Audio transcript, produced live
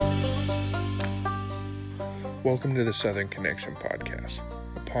Welcome to the Southern Connection Podcast,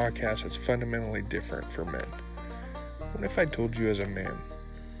 a podcast that's fundamentally different for men. What if I told you as a man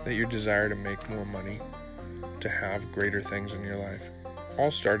that your desire to make more money, to have greater things in your life,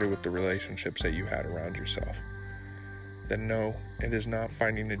 all started with the relationships that you had around yourself? Then no, it is not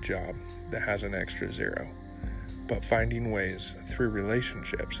finding a job that has an extra zero, but finding ways through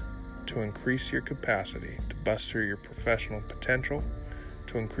relationships to increase your capacity to bust through your professional potential,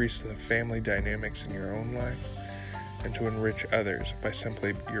 to increase the family dynamics in your own life, and to enrich others by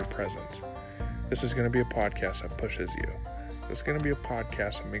simply your presence. This is going to be a podcast that pushes you. This is going to be a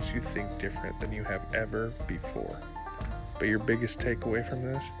podcast that makes you think different than you have ever before. But your biggest takeaway from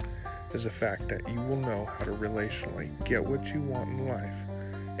this is the fact that you will know how to relationally get what you want in life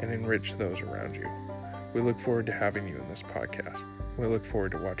and enrich those around you. We look forward to having you in this podcast. We look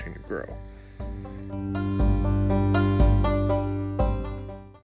forward to watching you grow.